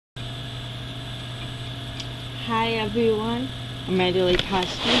Hi everyone, I'm Madeline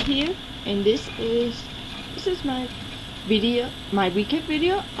Pastor here, and this is my recap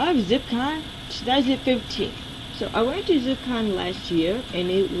video of Zipcon 2015. So I went to Zipcon last year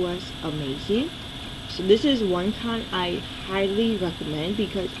and it was amazing. So this is one con I highly recommend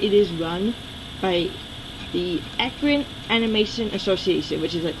because it is run by the Akron Animation Association,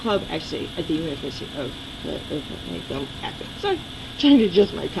 which is a club actually at the University of Akron. So I'm trying to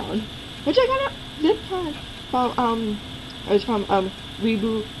adjust my con, which I got a Zipcon from it was from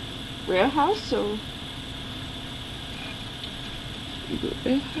Reboot Warehouse. So Reboot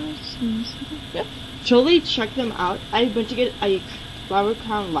Warehouse, yep. Totally check them out. I went to get a flower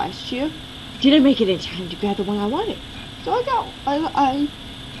crown last year. Didn't make it in time to grab the one I wanted, so I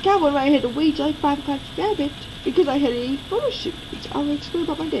got one where I had to wait till like 5 o'clock to grab it because I had a photo shoot, which I'll explain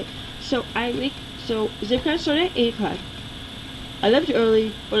about my day. So Zipcon started at 8 o'clock. I left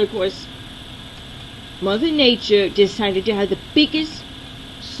early, but of course Mother Nature decided to have the biggest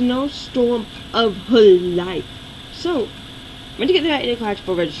snowstorm of her life. So I went to get there at 8 o'clock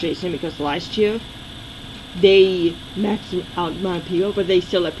for registration because last year they maxed out my people, but they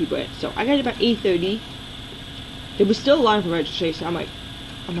still let people in. So I got about 8:30. There was still a line for registration. I'm like,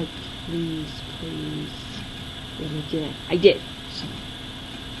 please, let me get in. I did. So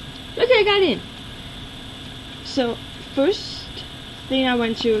okay, I got in. So first thing I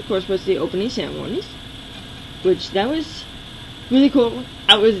went to, of course, was the opening ceremonies, which that was really cool.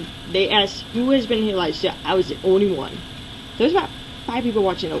 They asked who has been here last year. I was the only one. There was about 5 people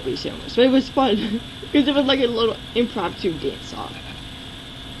watching opening ceremonies, so it was fun because it was like a little impromptu dance off.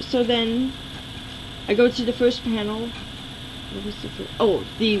 So then I go to the first panel. What was the first? Oh,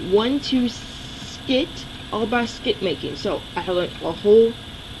 the 1-2 skit, all about skit making. So I learned a whole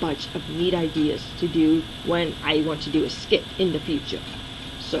bunch of neat ideas to do when I want to do a skit in the future.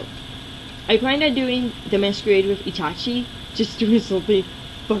 So I planned on doing the masquerade with Itachi, just doing something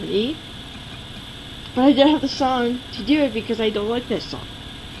funny, but I didn't have the song to do it because I don't like that song.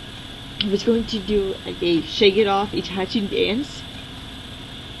 I was going to do like a Shake It Off Itachi dance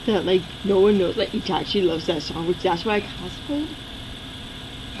that like no one knows. Like Itachi loves that song, which that's why I cosplayed.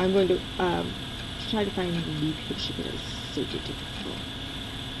 I'm going to try to find a new picture because it's so difficult.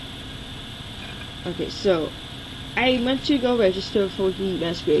 Okay, so I meant to go register for the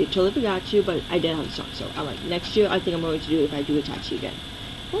masquerade. Totally forgot to, but I didn't have the song. So I'm like, next year I think I'm going to do it if I do Itachi again.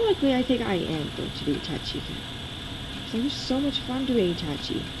 More likely, I think I am going to do Itachi again. So it was so much fun doing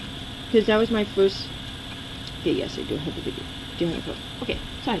Itachi. Because that was my first... Okay, yes, I do have the video. Okay,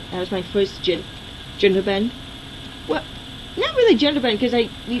 sorry. That was my first gender bend. Well, not really gender bend, because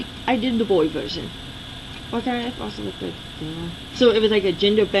I did the boy version. Well, kind of also looked like girl. So it was like a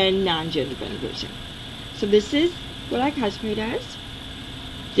gender bend, non-gender bend version. So this is what I cosplayed as.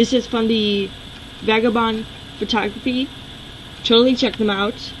 This is from the Vagabond Photography. Totally check them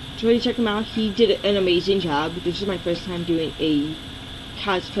out. He did an amazing job. This is my first time doing a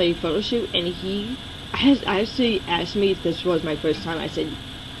cosplay photo shoot, and he actually asked me if this was my first time. I said,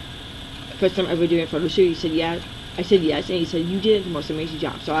 first time ever doing a photo shoot. He said, yeah. I said yes, and he said, you did the most amazing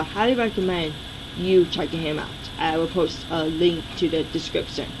job. So I highly recommend you checking him out. I will post a link to the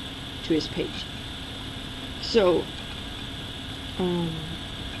description to his page. So, what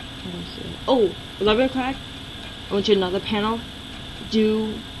else? Oh, 11 o'clock. I went to another panel.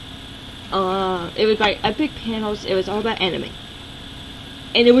 It was like epic panels. It was all about anime,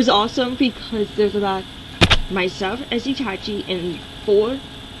 and it was awesome because there's about myself as Itachi, and four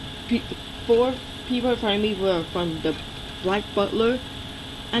people in front of me were from the Black Butler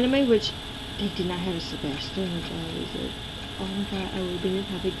anime, which they did not have a Sebastian, which I was like, oh my god, I would have been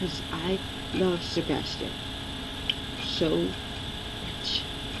happy because I love Sebastian so much.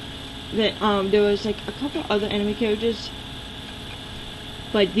 Then there was like a couple other anime characters,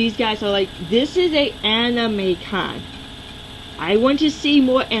 but these guys are like, this is a anime con. I want to see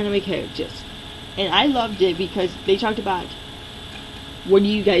more anime characters, and I loved it because they talked about what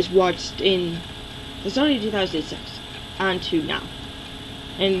you guys watched in the start of 2006 on to now,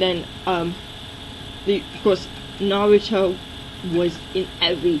 and then of course Naruto was in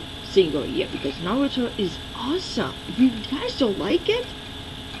every single year because Naruto is awesome. If you guys don't like it,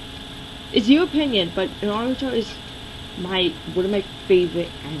 it's your opinion, but Naruto is one of my favorite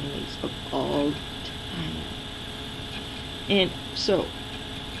animes of all time. And so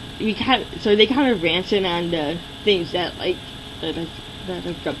they kind of ranted on the things that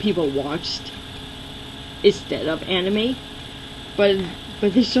people watched instead of anime, but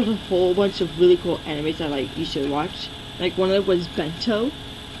they showed a whole bunch of really cool animes that you should watch. Like one of them was Bento,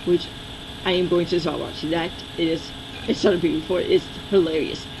 which I am going to start watching that. It's not beautiful. It's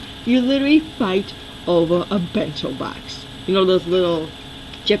hilarious. You literally fight over a bento box. You know those little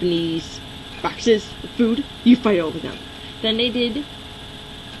Japanese boxes of food? You fight over them. Then they did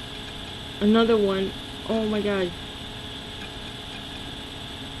another one. Oh my god.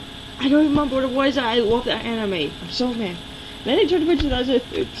 I don't remember what it was. I love that anime. I'm so mad. Then they turned about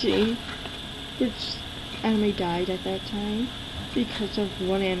 2013, which anime died at that time because of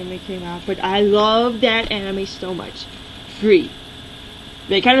one anime came out. But I love that anime so much. Free.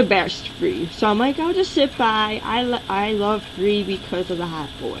 They kind of bashed Free, so I'm like, I'll just sit by. I love Free because of the hot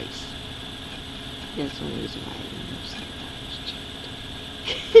boys. That's one reason why I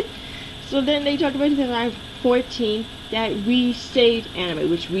love. So then they talked about 2014 that we saved anime,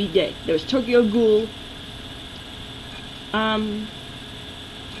 which we did. There was Tokyo Ghoul,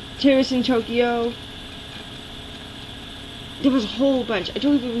 Terrace in Tokyo. There was a whole bunch. I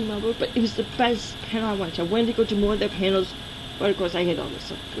don't even remember, but it was the best panel I went to. I wanted to go to more of their panels, but of course I hit all this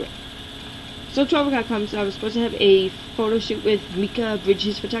stuff. Great. So 12 o'clock comes. I was supposed to have a photo shoot with Mika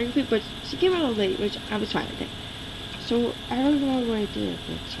Bridges Photography, but she came out a little late, which I was fine with that. So I don't know what I did.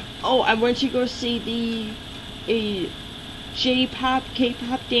 But I went to go see a J-pop,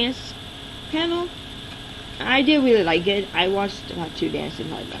 K-pop dance panel. I did really like it. I watched about 2 dances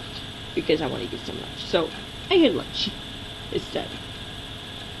and I left because I want to get some lunch. So I had lunch instead.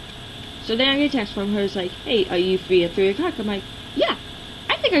 So then I get a text from her. It's like, hey, are you free at 3 o'clock? I'm like, yeah,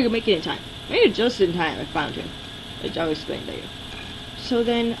 I think I can make it in time. Made it just in time. I found her, which I'll explain later. So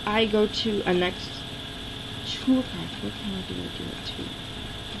then I go to a next 2 o'clock. What panel did I do at 2?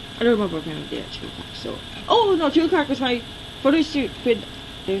 I don't remember what panel I did at 2 o'clock. So, oh no, 2 o'clock was my photo shoot with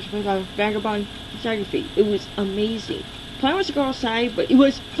Vagabond Photography. It was amazing. Plan was to go outside, but it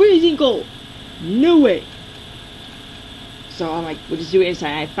was freezing cold. No way. So I'm like, we'll just do it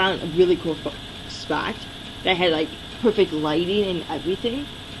inside. I found a really cool spot that had like perfect lighting and everything.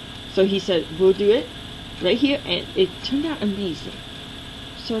 So he said, we'll do it right here, and it turned out amazing.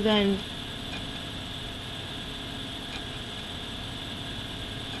 So then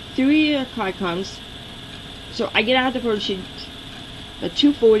 3 o'clock comes. So I get out of the photo shoot at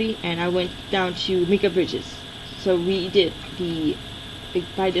 2:40, and I went down to Mika Bridges. So we did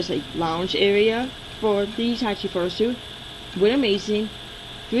by this like lounge area for the Itachi photo shoot. Went amazing.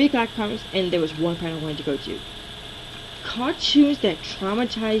 3 o'clock comes, and there was one panel I wanted to go to. Cartoons that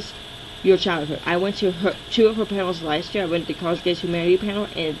traumatize your childhood. I went to 2 of her panels last year. I went to the College Gates Humanity panel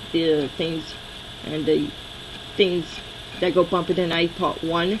and the things that go bump in the night part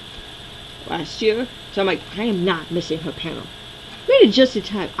 1 last year. So I'm like, I am not missing her panel. Made it just in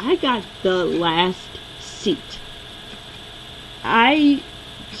time. I got the last seat.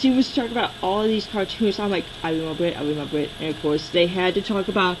 She was talking about all of these cartoons. So I'm like, I remember it. And of course, they had to talk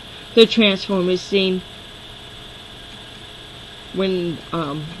about the Transformers scene when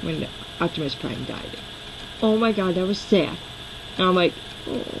Optimus Prime died. Oh my god, that was sad. And I'm like,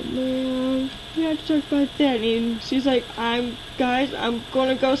 oh man, we have to talk about that. And she's like, I'm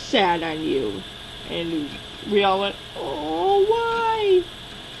gonna go sad on you. And we all went, oh, why?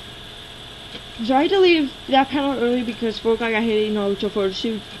 So I had to leave that panel early because 4 o'clock I had a Naruto photo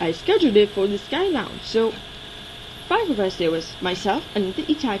shoot. I scheduled it for the Sky Lounge. So 5 of us there was myself, Anita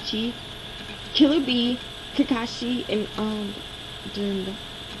Itachi, Killer Bee, Kakashi, and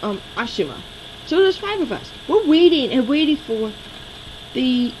Ashima. So there's 5 of us. We're waiting for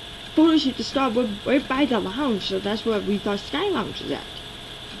the photo shoot to start. We're right by the lounge, so that's where we thought Sky Lounge was at.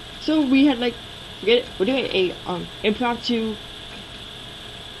 So we had like, forget it, we're doing a impromptu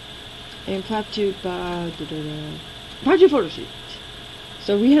photo shoot.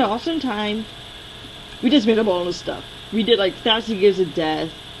 So we had awesome time. We just made up all this stuff. We did like 1,000 Years of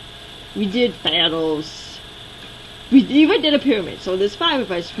Death. We did battles. We even did a pyramid. So there's 5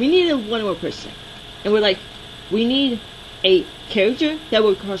 of us. We needed one more person. And we're like, we need a character that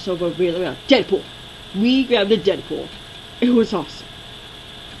would cross over really well. Deadpool. We grabbed the Deadpool. It was awesome.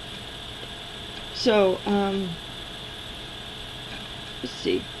 So, let's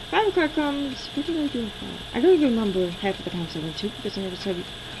see. 5 o'clock comes. What did I do at 5? I don't even remember half of the times I went to because I never said it.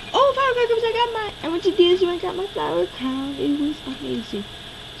 Oh, 5 o'clock comes. I went to DSU and got my flower crown. It was amazing.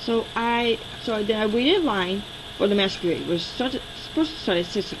 So then I waited in line for the masquerade. It was supposed to start at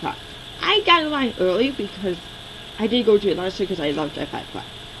 6 o'clock. I got in line early because I did go to it last year because I loved it at 5 o'clock.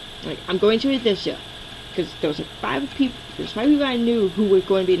 Like, I'm going to it this year because there was like 5 people. There's 5 people I knew who were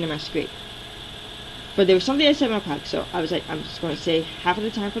going to be in the masquerade. But there was something at 7 o'clock, so I was like, I'm just going to say half of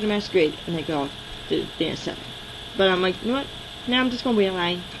the time for the masquerade, and then go off to dance 7. But I'm like, you know what? Now I'm just going to wait in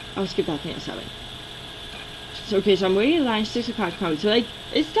line. I'll skip that thing at 7. So, okay, so I'm waiting in line, 6 o'clock comes. So, like,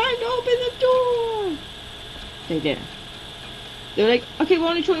 it's time to open the door! They didn't. They're like, okay, we're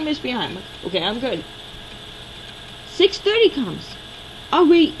only 20 minutes behind. I'm like, okay, I'm good. 6:30 comes. Are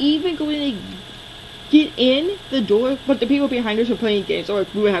we even going to get in the door? But the people behind us were playing games, or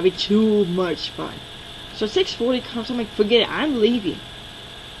we were having too much fun. So 6:40 comes. I'm like, forget it. I'm leaving.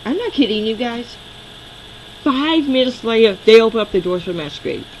 I'm not kidding you guys. 5 minutes later, they open up the doors for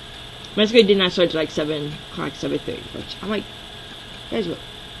Masquerade. Masquerade did not start till like 7 o'clock, 7:30. Which I'm like, guys, what?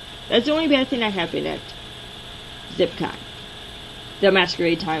 That's the only bad thing that happened at Zipcon. The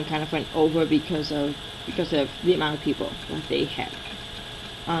Masquerade time kind of went over because of the amount of people that they had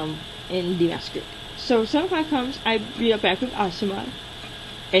in the Masquerade. So 7 o'clock comes, I meet up back with Asuma,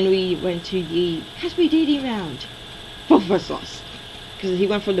 and we went to the cosplay dating round. Both of us lost. Because he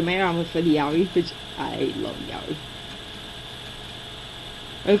went for the mayor, I went for the Yaoi, which I love Yaoi.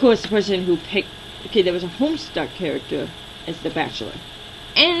 And of course, the person who picked, okay, there was a Homestuck character as the Bachelor.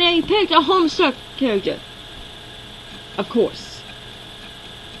 And they picked a Homestuck character. Of course.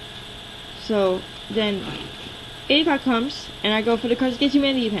 So, then 8 o'clock comes, and I go for the Cards Against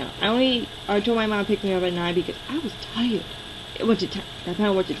Humanity panel. I told my mom to pick me up at 9 because I was tired. It went to 10. That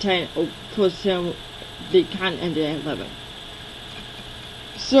panel went to 10. Of course, the con ended at 11.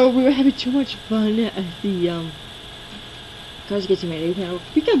 So we were having too much fun at the Cards Against Humanity panel.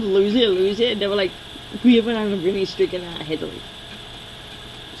 We kept losing it, and they were like, we went on a winning streak, and I had to leave.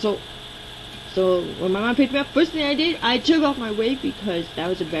 So when my mom picked me up, first thing I did, I took off my wig because that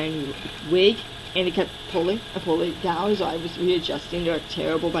was a brand new wig, and it kept pulling it down, so I was readjusting. They were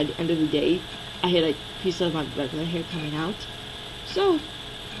terrible. By the end of the day, I had like pieces of my regular hair coming out. So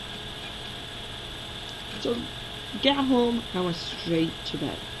got home, I went straight to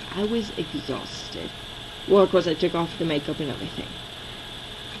bed. I was exhausted. Well, of course, I took off the makeup and everything.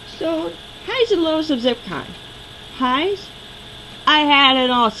 So, highs and lows of Zipcon. Highs? I had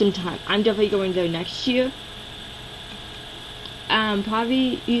an awesome time. I'm definitely going there next year.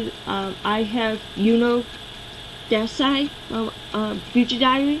 Probably, I have Desai, Future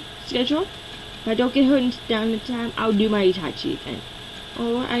Diary schedule. If I don't get hurt down in time, I'll do my Itachi again.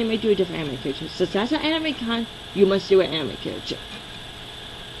 Or I may do a different anime character. So that's an anime con, you must do an anime character.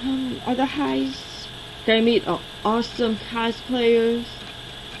 Other highs, gonna meet awesome cosplayers.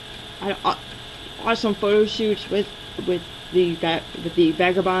 Awesome photo shoots with the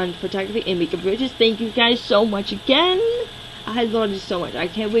Vagabond Photography and Makeup Bridges. Thank you guys so much again. I loved it so much. I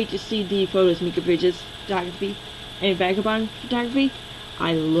can't wait to see the photos, Makeup Bridges Photography and Vagabond Photography.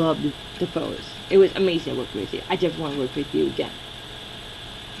 I loved the photos. It was amazing to work with you. I definitely want to work with you again.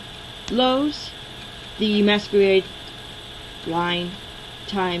 Lows, the Masquerade line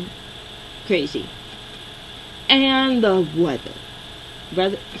time, crazy. And the weather.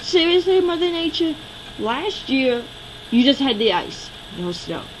 Seriously, Mother Nature, last year, you just had the ice, no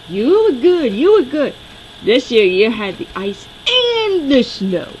snow. You were good. This year, you had the ice and the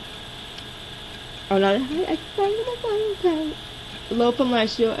snow. Another high, I found a flower crown. Low from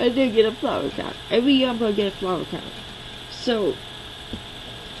last year, I did get a flower crown. Every year, I'm going to get a flower crown. So,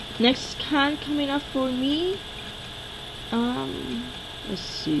 next con coming up for me, let's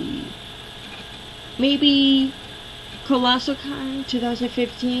see, maybe Colossal Con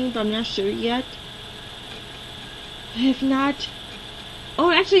 2015, but I'm not sure yet. If not, oh,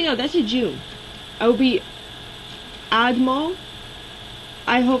 actually no, that's in June. I will be Admo.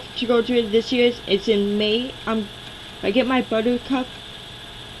 I hope to go to it this year. It's in May. If I get my Buttercup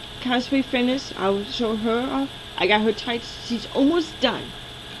cosplay finished, I will show her off. I got her tights. She's almost done.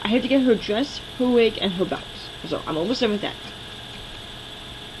 I have to get her dress, her wig, and her belt. So I'm almost done with that.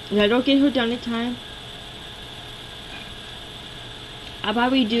 If I don't get her done in time, I'll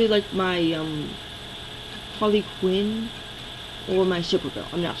probably do like my Harley Quinn or my Supergirl.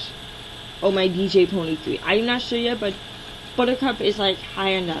 I'm not sure. Or my DJ Pony 3. I'm not sure yet, but Buttercup is like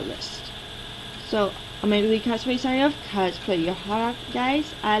high on that list. So I'm gonna leave cosplay sign off. Cosplay your heart out,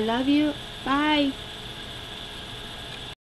 guys. I love you. Bye.